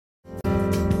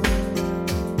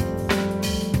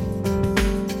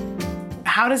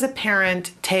how does a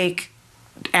parent take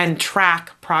and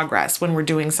track progress when we're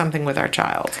doing something with our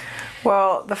child?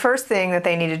 Well, the first thing that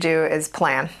they need to do is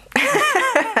plan.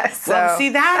 Well, see,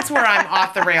 that's where I'm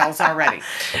off the rails already.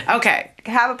 Okay.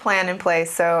 Have a plan in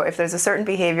place. So if there's a certain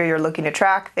behavior you're looking to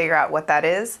track, figure out what that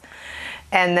is,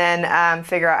 and then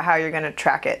figure out how you're going to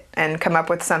track it and come up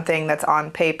with something that's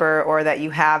on paper or that you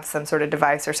have some sort of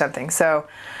device or something. So,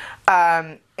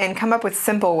 and come up with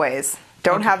simple ways.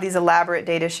 Don't have these elaborate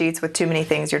data sheets with too many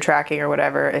things you're tracking or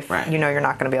whatever if you know you're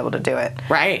not going to be able to do it.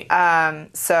 Right.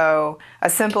 So a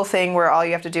simple thing where all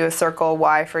you have to do is circle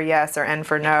Y for yes or N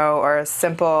for no, or a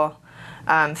simple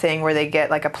thing where they get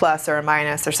like a plus or a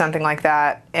minus or something like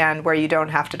that, and where you don't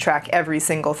have to track every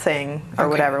single thing or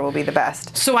whatever will be the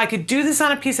best. So I could do this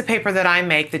on a piece of paper that I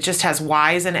make that just has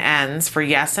Y's and N's for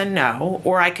yes and no,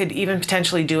 or I could even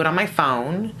potentially do it on my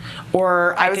phone,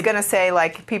 or I was going to say,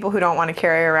 like, people who don't want to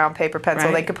carry around paper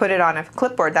pencil, they could put it on a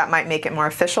clipboard. That might make it more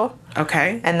official.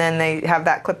 Okay. And then they have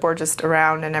that clipboard just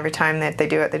around, and every time that they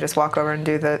do it, they just walk over and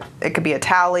do it could be a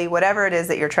tally, whatever it is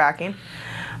that you're tracking.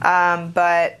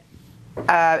 But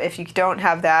if you don't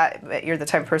have that, but you're the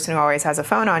type of person who always has a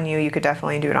phone on you, you could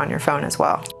definitely do it on your phone as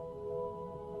well.